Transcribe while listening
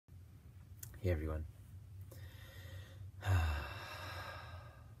Hey everyone.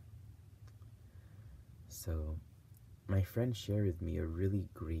 So, my friend shared with me a really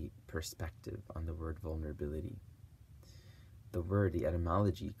great perspective on the word vulnerability. The word, the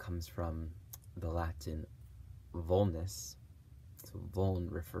etymology, comes from the Latin vulnus, so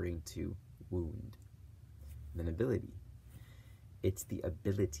vuln referring to wound, then ability. It's the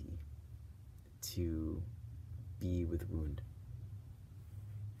ability to be with wound.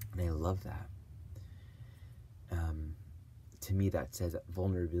 And I love that. To me, that says that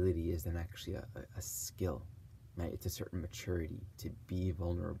vulnerability is then actually a skill, right? It's a certain maturity to be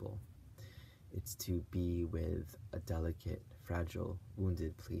vulnerable. It's to be with a delicate, fragile,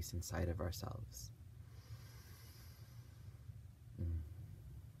 wounded place inside of ourselves.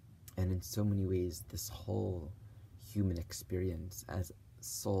 And in so many ways, this whole human experience as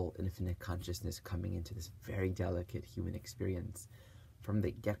soul, infinite consciousness coming into this very delicate human experience from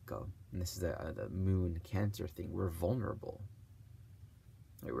the get-go, and this is the moon Cancer thing, we're vulnerable.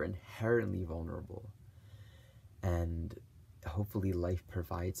 We're inherently vulnerable. And hopefully life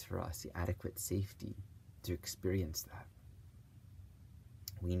provides for us the adequate safety to experience that.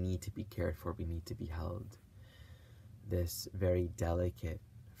 We need to be cared for, we need to be held. This very delicate,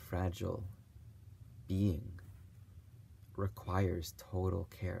 fragile being requires total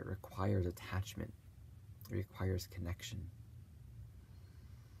care, requires attachment, requires connection.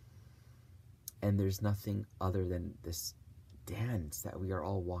 And there's nothing other than this dance that we are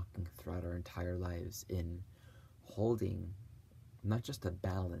all walking throughout our entire lives in holding not just a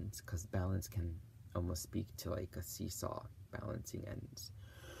balance, because balance can almost speak to like a seesaw, balancing ends,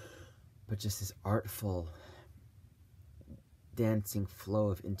 but just this artful dancing flow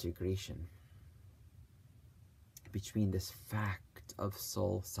of integration between this fact of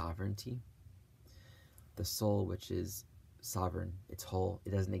soul sovereignty, the soul which is sovereign, it's whole, it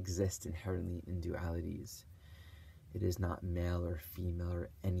doesn't exist inherently in dualities. It is not male or female or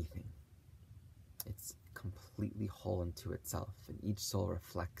anything. It's completely whole unto itself, and each soul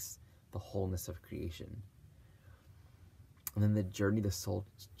reflects the wholeness of creation. And then the journey the soul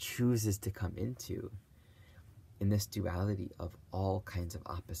chooses to come into in this duality of all kinds of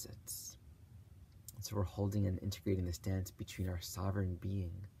opposites. And so we're holding and integrating this dance between our sovereign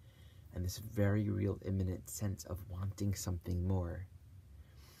being and this very real imminent sense of wanting something more.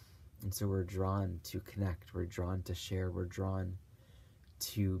 And so we're drawn to connect, we're drawn to share, we're drawn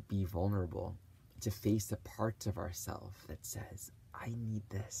to be vulnerable, to face the parts of ourselves that says, I need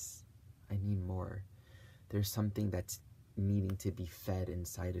this, I need more. There's something that's needing to be fed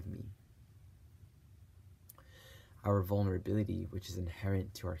inside of me. Our vulnerability, which is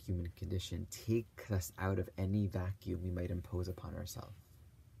inherent to our human condition, takes us out of any vacuum we might impose upon ourselves.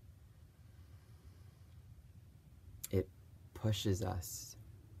 It pushes us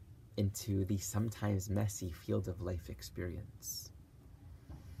into the sometimes messy field of life experience.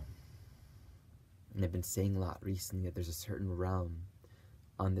 And I've been saying a lot recently that there's a certain realm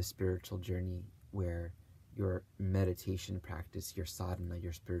on the spiritual journey where your meditation practice, your sadhana,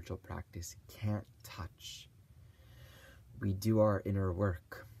 your spiritual practice can't touch. We do our inner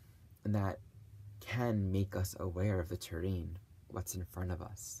work, and that can make us aware of the terrain, what's in front of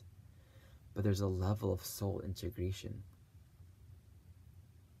us. But there's a level of soul integration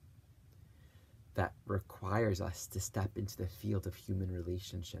that requires us to step into the field of human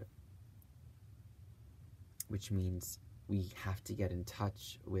relationship, which means we have to get in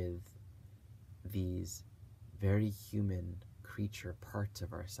touch with these very human creature parts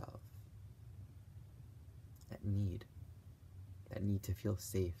of ourselves that need to feel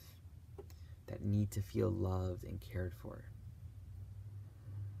safe, that need to feel loved and cared for.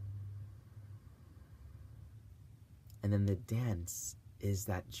 And then the dance is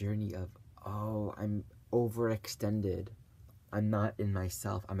that journey of, oh, I'm overextended. I'm not in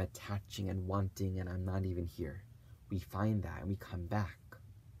myself. I'm attaching and wanting, and I'm not even here. We find that and we come back.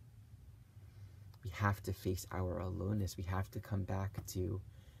 We have to face our aloneness. We have to come back to,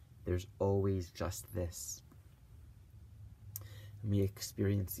 there's always just this. And we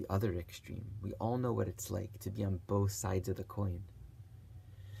experience the other extreme. We all know what it's like to be on both sides of the coin,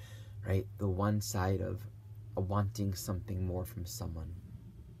 right? The one side of wanting something more from someone,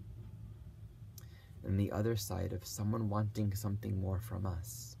 and the other side of someone wanting something more from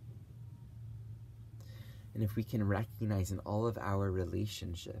us. And if we can recognize in all of our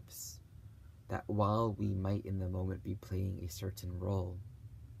relationships that while we might in the moment be playing a certain role,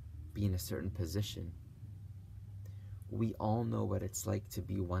 be in a certain position, we all know what it's like to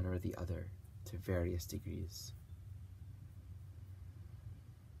be one or the other to various degrees.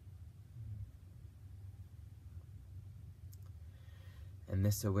 And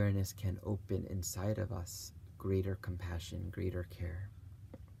this awareness can open inside of us greater compassion, greater care.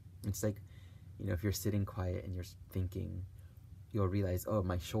 It's like, if you're sitting quiet and you're thinking, you'll realize, oh,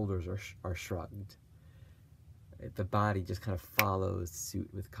 my shoulders are shrugged. The body just kind of follows suit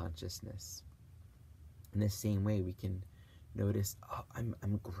with consciousness. In the same way, we can notice, oh,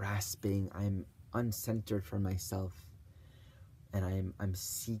 I'm grasping, I'm uncentered for myself, and I'm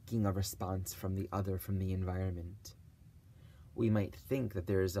seeking a response from the other, from the environment. We might think that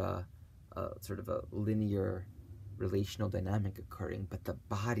there's a sort of a linear relational dynamic occurring, but the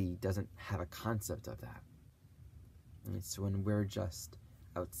body doesn't have a concept of that. And so when we're just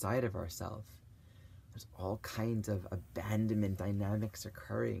outside of ourselves, there's all kinds of abandonment dynamics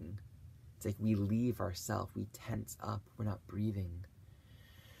occurring. It's like we leave ourselves, we tense up, we're not breathing.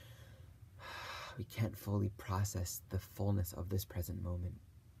 We can't fully process the fullness of this present moment.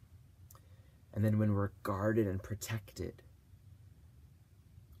 And then when we're guarded and protected,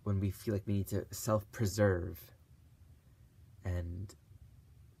 when we feel like we need to self-preserve and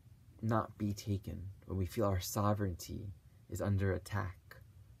not be taken, when we feel our sovereignty is under attack,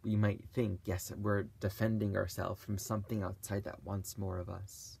 we might think, yes, we're defending ourselves from something outside that wants more of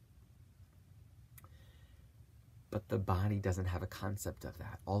us. But the body doesn't have a concept of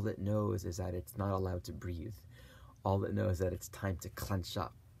that. All it knows is that it's not allowed to breathe. All it knows is that it's time to clench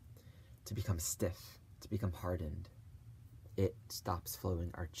up, to become stiff, to become hardened. It stops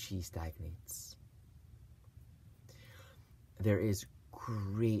flowing. Our chi stagnates. There is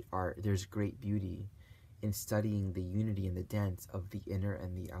great art, there's great beauty in studying the unity and the dance of the inner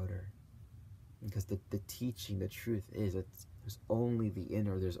and the outer. Because the teaching, the truth is that there's only the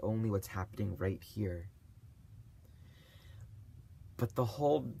inner, there's only what's happening right here. But the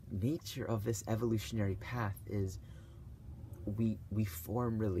whole nature of this evolutionary path is we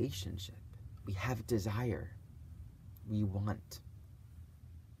form relationship. We have desire. We want.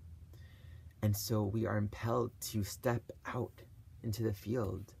 And so we are impelled to step out into the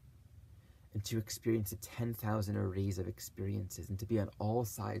field and to experience the 10,000 arrays of experiences and to be on all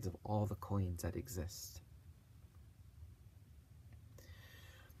sides of all the coins that exist.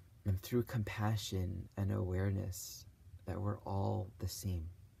 And through compassion and awareness that we're all the same.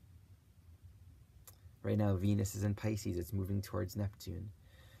 Right now, Venus is in Pisces. It's moving towards Neptune.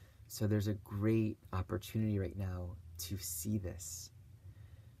 So there's a great opportunity right now to see this,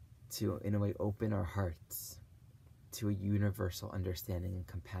 to, in a way, open our hearts to a universal understanding and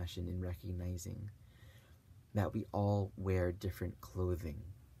compassion in recognizing that we all wear different clothing.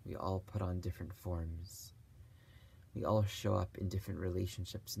 We all put on different forms. We all show up in different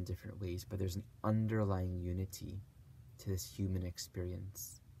relationships in different ways, but there's an underlying unity to this human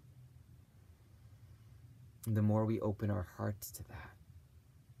experience. And the more we open our hearts to that,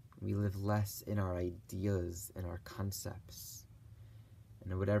 we live less in our ideas and our concepts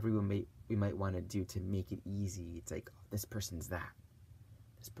and whatever we might want to do to make it easy. It's like, oh, this person's that,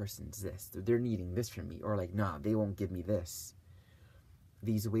 this person's this, they're needing this from me, or like, nah, they won't give me this.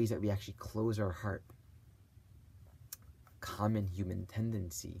 These ways that we actually close our heart, a common human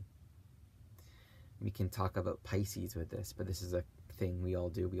tendency. We can talk about Pisces with this, but this is a thing we all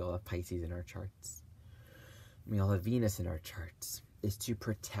do. We all have Pisces in our charts. We all have Venus in our charts, is to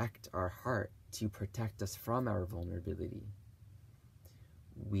protect our heart, to protect us from our vulnerability.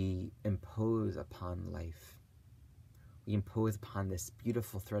 We impose upon life. We impose upon this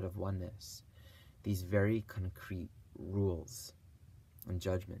beautiful thread of oneness these very concrete rules and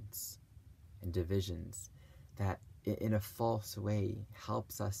judgments and divisions that in a false way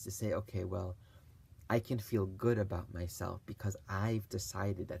helps us to say, okay, well, I can feel good about myself because I've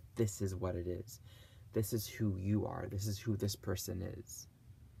decided that this is what it is. This is who you are. This is who this person is.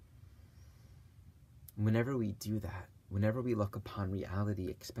 Whenever we do that, whenever we look upon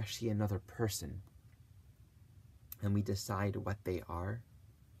reality, especially another person, and we decide what they are,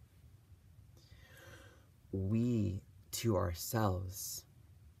 we, to ourselves,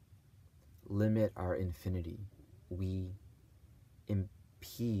 limit our infinity. We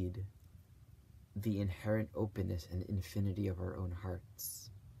impede the inherent openness and infinity of our own hearts.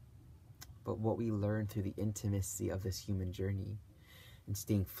 But what we learn through the intimacy of this human journey and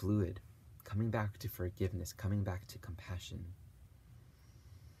staying fluid, coming back to forgiveness, coming back to compassion,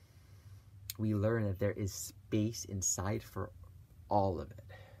 we learn that there is space inside for all of it.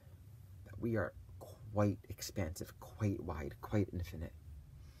 That we are quite expansive, quite wide, quite infinite.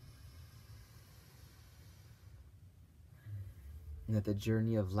 And that the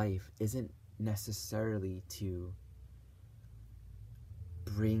journey of life isn't necessarily to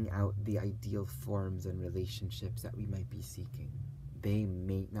bring out the ideal forms and relationships that we might be seeking. They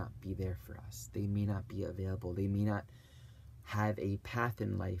may not be there for us. They may not be available. They may not have a path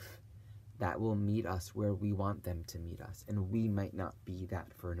in life that will meet us where we want them to meet us, and we might not be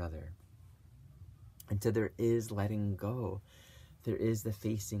that for another. And so there is letting go. There is the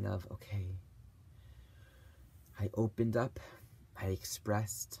facing of, okay, I opened up, I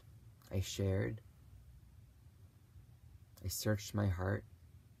expressed, I shared, I searched my heart,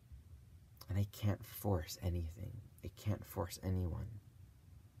 and I can't force anything. I can't force anyone.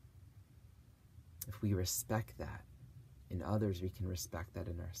 If we respect that in others, we can respect that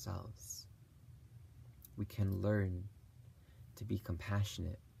in ourselves. We can learn to be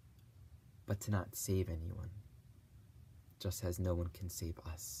compassionate, but to not save anyone, just as no one can save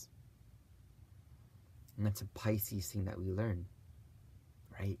us. And that's a Pisces thing that we learn,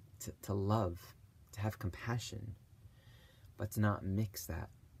 right? To love, to have compassion, but to not mix that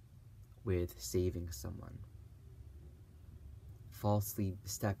with saving someone. Falsely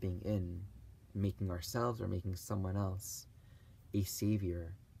stepping in, making ourselves or making someone else a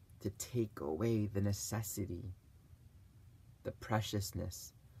savior to take away the necessity, the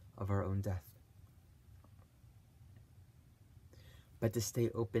preciousness of our own death. But to stay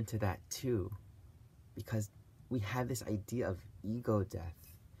open to that too, because we have this idea of ego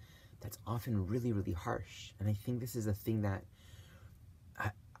death that's often really, really harsh. And I think this is a thing that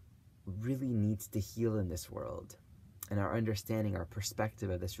really needs to heal in this world. And our understanding, our perspective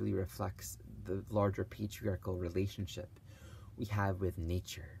of this really reflects the larger patriarchal relationship we have with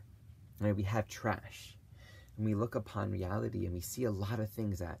nature. Right? We have trash. And we look upon reality and we see a lot of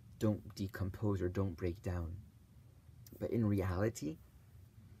things that don't decompose or don't break down. But in reality,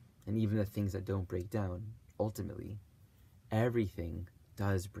 and even the things that don't break down, ultimately, everything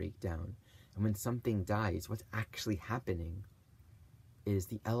does break down. And when something dies, what's actually happening is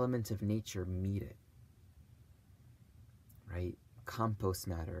the elements of nature meet it. Right? Compost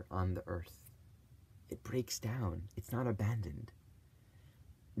matter on the earth. It breaks down. It's not abandoned.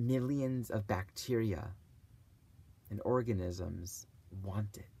 Millions of bacteria and organisms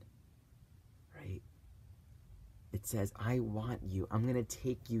want it. Right? It says, I want you. I'm going to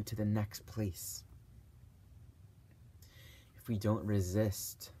take you to the next place. If we don't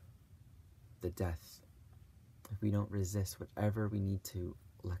resist the death, if we don't resist whatever we need to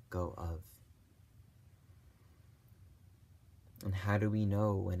let go of. And how do we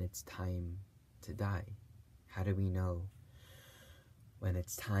know when it's time to die? How do we know when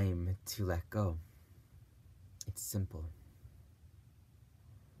it's time to let go? It's simple.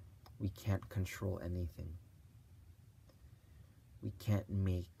 We can't control anything. We can't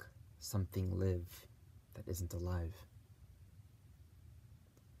make something live that isn't alive.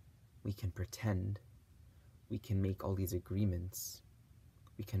 We can pretend. We can make all these agreements.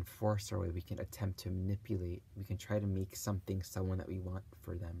 We can force our way. We can attempt to manipulate. We can try to make something someone that we want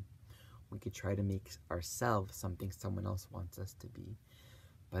for them. We could try to make ourselves something someone else wants us to be.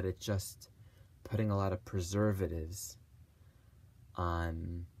 But it's just putting a lot of preservatives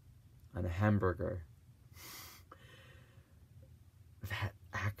on a hamburger that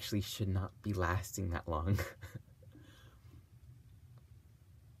actually should not be lasting that long.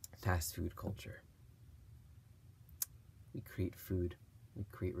 Fast food culture. We create food. We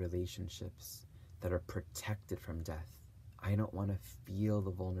create relationships that are protected from death. I don't want to feel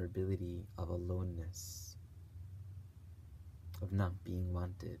the vulnerability of aloneness, of not being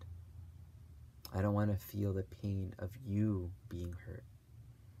wanted. I don't want to feel the pain of you being hurt.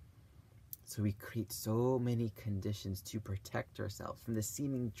 So we create so many conditions to protect ourselves from the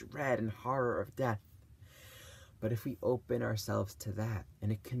seeming dread and horror of death. But if we open ourselves to that,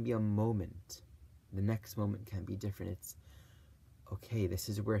 and it can be a moment, the next moment can be different. It's, okay, this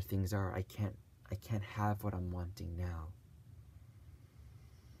is where things are. I can't have what I'm wanting now.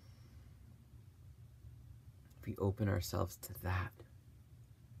 If we open ourselves to that,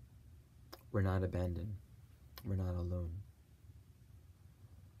 we're not abandoned. We're not alone.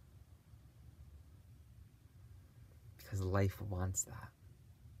 Because life wants that.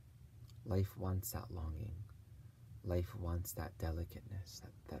 Life wants that longing. Life wants that delicateness,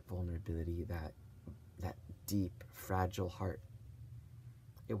 that vulnerability, that deep, fragile heart.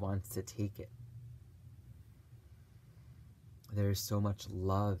 It wants to take it. There is so much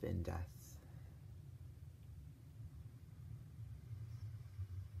love in death.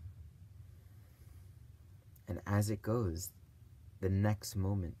 And as it goes, the next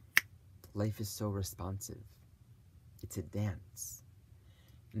moment, life is so responsive. It's a dance.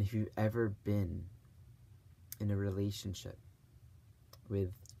 And if you've ever been in a relationship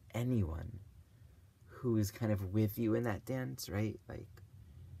with anyone who is kind of with you in that dance, right? Like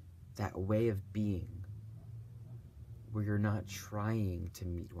that way of being where you're not trying to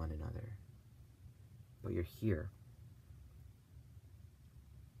meet one another, but you're here.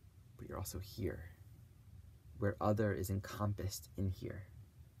 you're also here, where other is encompassed in here.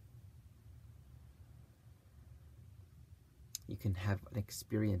 You can have an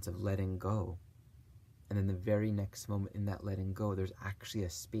experience of letting go, and then the very next moment in that letting go, there's actually a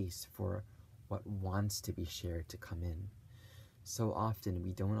space for what wants to be shared to come in. So often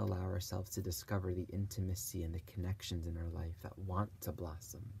we don't allow ourselves to discover the intimacy and the connections in our life that want to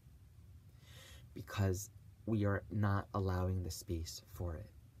blossom because we are not allowing the space for it.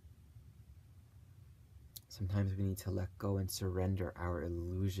 Sometimes we need to let go and surrender our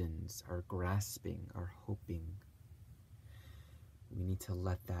illusions, our grasping, our hoping. We need to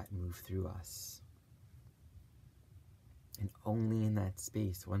let that move through us. And only in that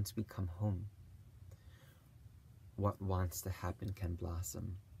space, once we come home, what wants to happen can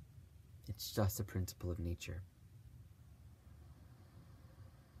blossom. It's just a principle of nature.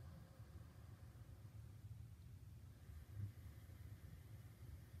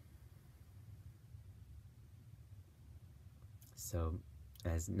 So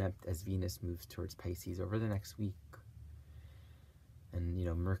as Venus moves towards Pisces over the next week, and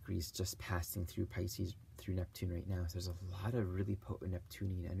Mercury's just passing through Pisces, through Neptune right now, so there's a lot of really potent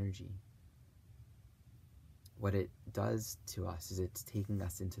Neptunian energy. What it does to us is it's taking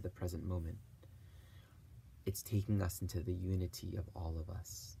us into the present moment. It's taking us into the unity of all of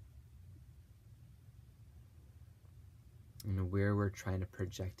us. Where we're trying to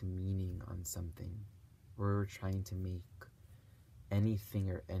project meaning on something, where we're trying to make anything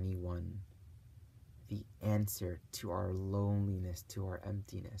or anyone the answer to our loneliness, to our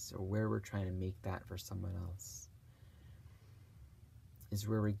emptiness, or where we're trying to make that for someone else, is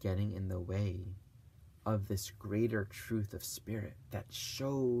where we're getting in the way of this greater truth of spirit that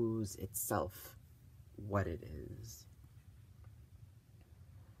shows itself what it is.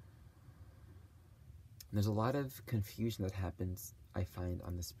 And there's a lot of confusion that happens, I find,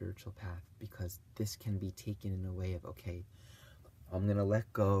 on the spiritual path, because this can be taken in a way of, okay, I'm going to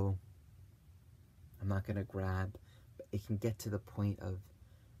let go, I'm not going to grab, but it can get to the point of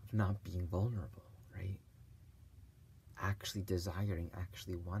not being vulnerable, right? Actually desiring,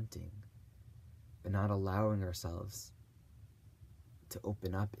 actually wanting, but not allowing ourselves to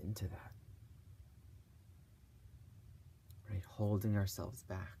open up into that, right? Holding ourselves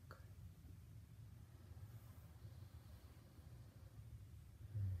back.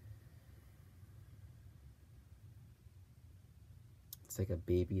 It's like a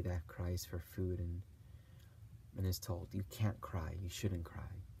baby that cries for food and is told, you can't cry, you shouldn't cry.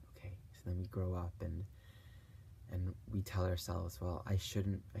 Okay, so then we grow up and we tell ourselves, well, I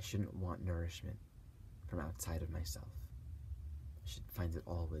shouldn't want nourishment from outside of myself. I should find it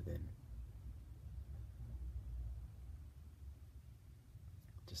all within.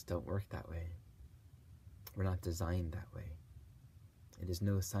 Just don't work that way. We're not designed that way. It is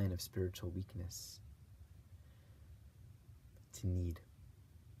no sign of spiritual weakness to need.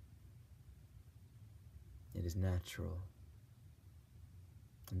 It is natural,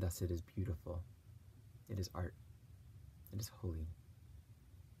 and thus it is beautiful. It is art. It is holy.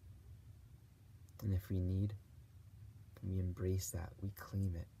 And if we need, we embrace that, we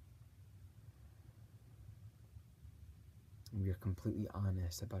claim it. And we are completely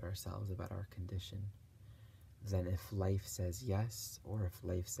honest about ourselves, about our condition. Then if life says yes, or if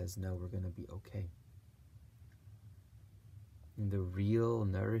life says no, we're going to be okay. And the real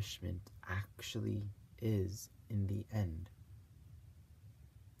nourishment actually is, in the end,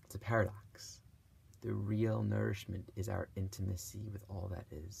 it's a paradox. The real nourishment is our intimacy with all that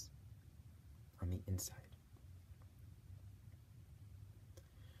is on the inside.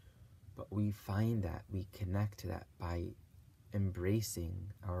 But we find that, we connect to that by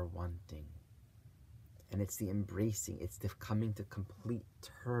embracing our wanting. And it's the embracing, it's the coming to complete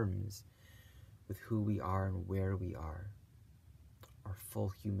terms with who we are and where we are, our full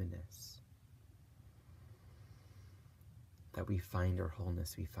humanness, that we find our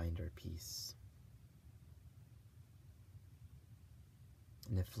wholeness, we find our peace.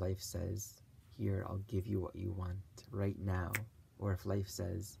 And if life says, here, I'll give you what you want right now, or if life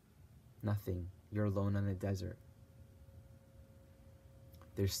says, nothing, you're alone on a desert,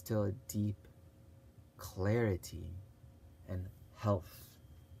 there's still a deep clarity and health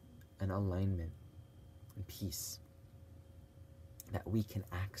and alignment and peace that we can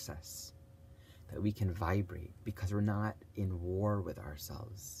access, that we can vibrate, because we're not in war with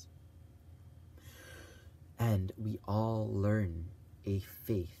ourselves. And we all learn a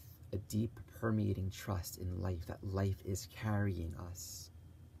faith, a deep permeating trust in life, that life is carrying us.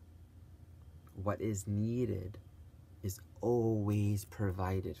 What is needed is always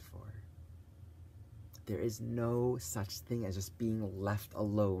provided for. There is no such thing as just being left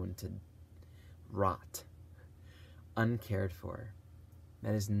alone to rot, uncared for.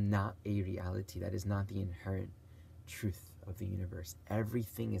 That is not a reality. That is not the inherent truth of the universe.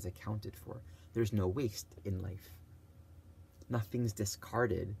 Everything is accounted for. There's no waste in life. Nothing's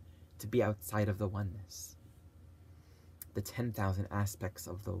discarded to be outside of the oneness. The 10,000 aspects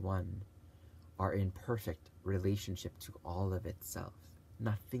of the one are in perfect relationship to all of itself.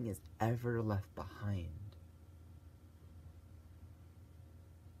 Nothing is ever left behind.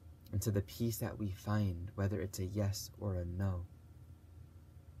 And so the peace that we find, whether it's a yes or a no,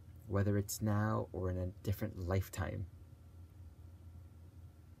 whether it's now or in a different lifetime,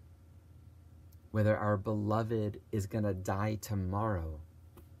 whether our beloved is going to die tomorrow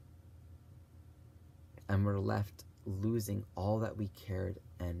and we're left losing all that we cared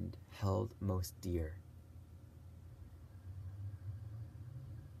and held most dear.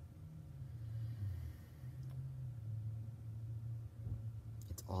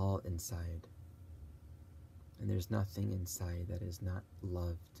 It's all inside. And there's nothing inside that is not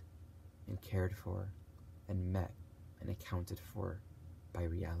loved and cared for and met and accounted for by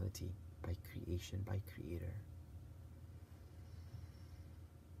reality, by creation, by Creator.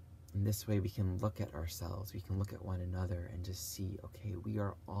 In this way, we can look at ourselves, we can look at one another and just see, okay, we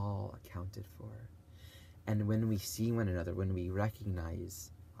are all accounted for. And when we see one another, when we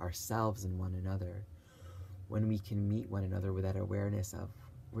recognize ourselves in one another, when we can meet one another with that awareness of,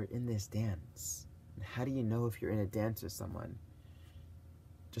 we're in this dance. And how do you know if you're in a dance with someone?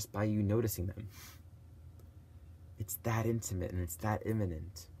 Just by you noticing them. It's that intimate and it's that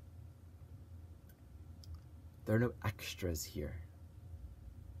imminent. There are no extras here.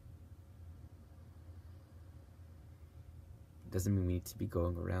 Doesn't mean we need to be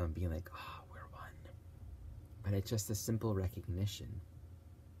going around being like, oh, we're one. But it's just a simple recognition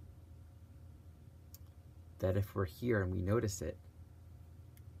that if we're here and we notice it,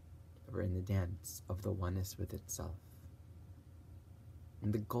 we're in the dance of the oneness with itself.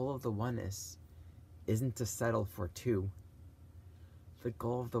 And the goal of the oneness isn't to settle for two. The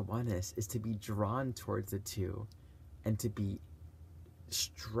goal of the oneness is to be drawn towards the two and to be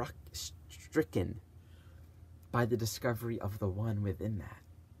stricken by the discovery of the one within that.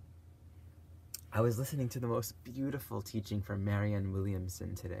 I was listening to the most beautiful teaching from Marianne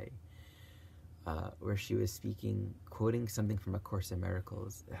Williamson today, where she was speaking, quoting something from A Course in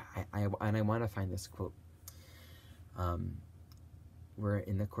Miracles. I want to find this quote. Where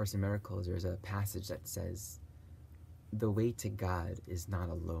in the Course in Miracles, there's a passage that says, the way to God is not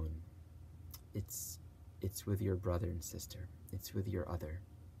alone. It's with your brother and sister. It's with your other.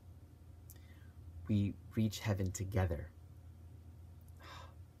 We reach heaven together.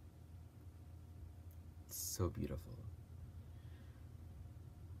 It's so beautiful.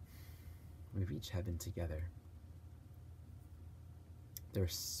 We reach heaven together.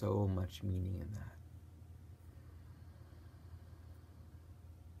 There's so much meaning in that.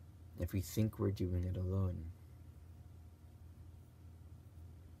 If we think we're doing it alone,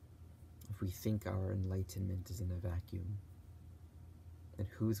 if we think our enlightenment is in a vacuum, then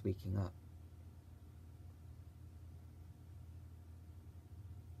who's waking up?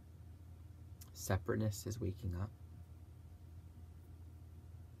 Separateness is waking up.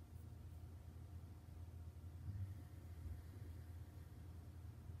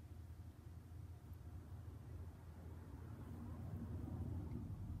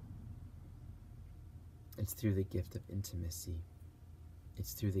 It's through the gift of intimacy.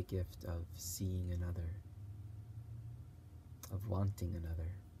 It's through the gift of seeing another, of wanting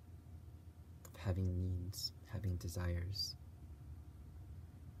another, of having needs, having desires.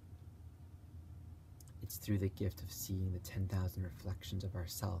 It's through the gift of seeing the 10,000 reflections of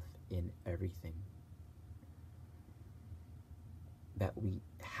ourself in everything that we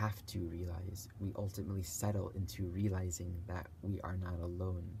have to realize. We ultimately settle into realizing that we are not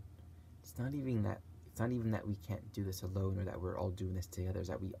alone. It's not even that we can't do this alone or that we're all doing this together. It's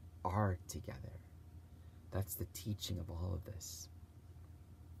that we are together. That's the teaching of all of this.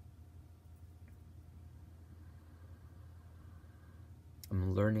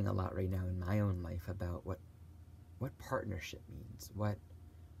 I'm learning a lot right now in my own life about what partnership means, what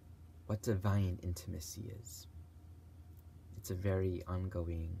divine intimacy is. It's a very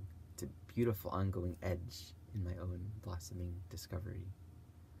it's a beautiful ongoing edge in my own blossoming discovery.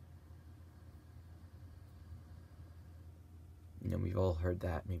 We've all heard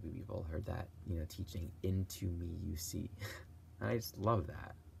that, teaching, into me you see. And I just love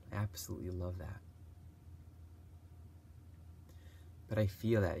that. I absolutely love that. But I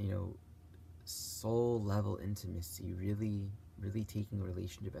feel that, soul level intimacy, really, really taking a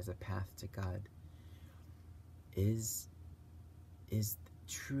relationship as a path to God, is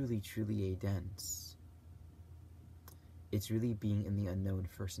truly, truly a dance. It's really being in the unknown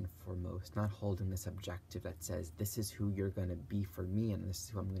first and foremost, not holding this objective that says, this is who you're going to be for me and this is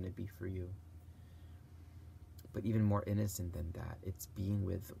who I'm going to be for you. But even more innocent than that, it's being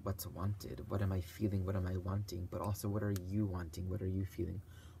with what's wanted. What am I feeling? What am I wanting? But also, what are you wanting? What are you feeling?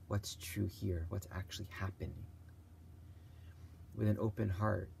 What's true here? What's actually happening? With an open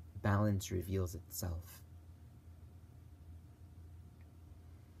heart, balance reveals itself.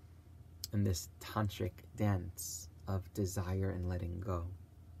 And this tantric dance of desire and letting go,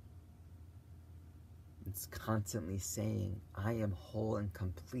 it's constantly saying, I am whole and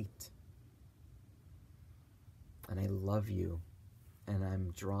complete. And I love you, and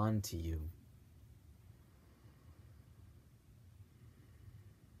I'm drawn to you.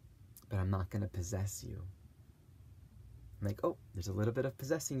 But I'm not going to possess you. I'm like, oh, there's a little bit of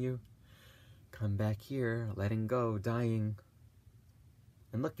possessing you. Come back here, letting go, dying.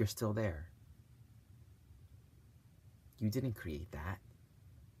 And look, you're still there. You didn't create that.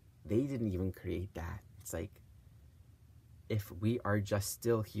 They didn't even create that. It's like, if we are just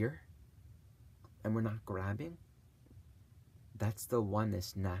still here, and we're not grabbing, that's the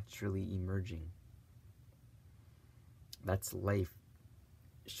oneness naturally emerging. That's life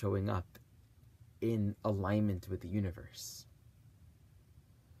showing up in alignment with the universe.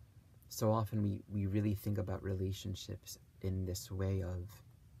 So often we really think about relationships in this way of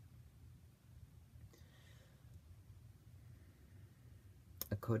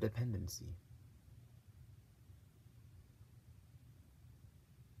a codependency.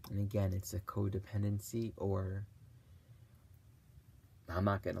 And again, it's a codependency, or I'm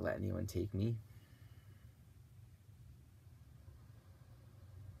not going to let anyone take me.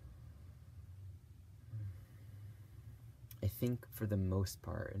 I think for the most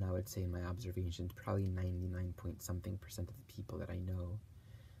part, and I would say in my observations, probably 99% of the people that I know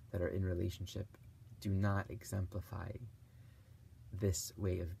that are in relationship do not exemplify this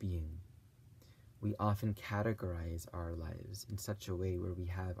way of being. We often categorize our lives in such a way where we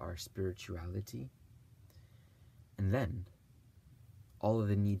have our spirituality and then all of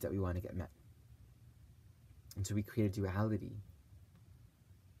the needs that we want to get met. And so we create a duality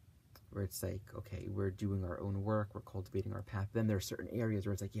where it's like, okay, we're doing our own work, we're cultivating our path. Then there are certain areas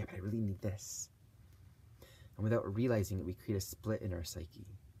where it's like, yeah, but I really need this. And without realizing it, we create a split in our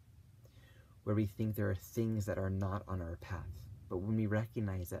psyche where we think there are things that are not on our path. But when we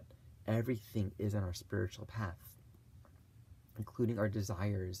recognize that everything is on our spiritual path, including our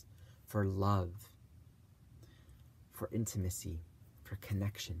desires for love, for intimacy, for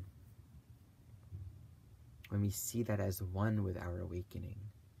connection, when we see that as one with our awakening,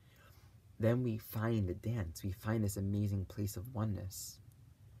 then we find the dance, we find this amazing place of oneness,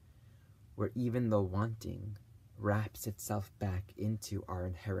 where even the wanting wraps itself back into our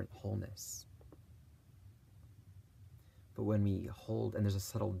inherent wholeness. But when we hold, and there's a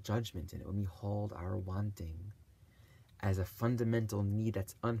subtle judgment in it, when we hold our wanting as a fundamental need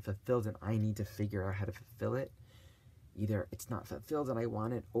that's unfulfilled and I need to figure out how to fulfill it, either it's not fulfilled and I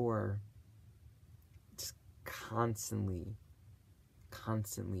want it, or just constantly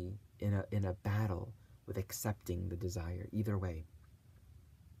in a battle with accepting the desire. Either way,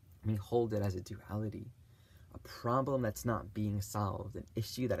 we hold it as a duality, a problem that's not being solved, an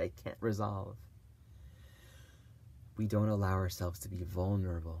issue that I can't resolve. We don't allow ourselves to be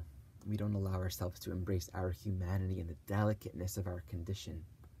vulnerable. We don't allow ourselves to embrace our humanity and the delicateness of our condition.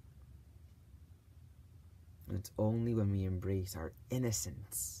 And it's only when we embrace our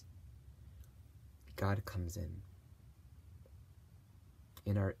innocence, God comes in.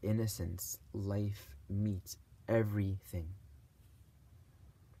 In our innocence, life meets everything.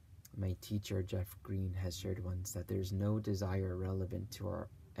 My teacher, Jeff Green, has shared once that there's no desire relevant to our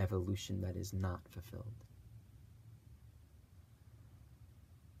evolution that is not fulfilled.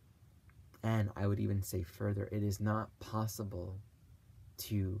 And I would even say further, it is not possible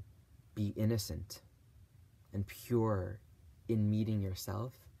to be innocent and pure in meeting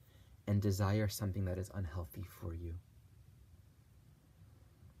yourself and desire something that is unhealthy for you.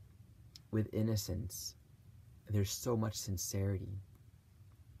 With innocence, there's so much sincerity,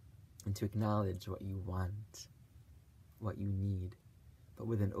 and to acknowledge what you want, what you need. But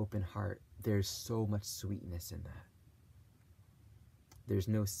with an open heart, there's so much sweetness in that. There's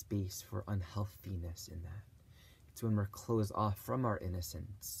no space for unhealthiness in that. It's when we're closed off from our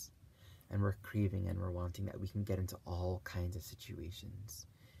innocence and we're craving and we're wanting that we can get into all kinds of situations,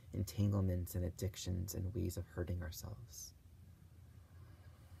 entanglements and addictions and ways of hurting ourselves.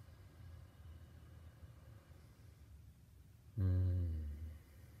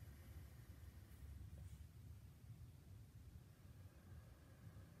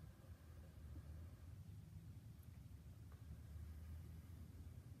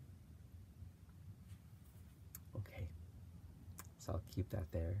 I'll keep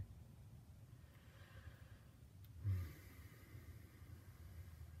that there.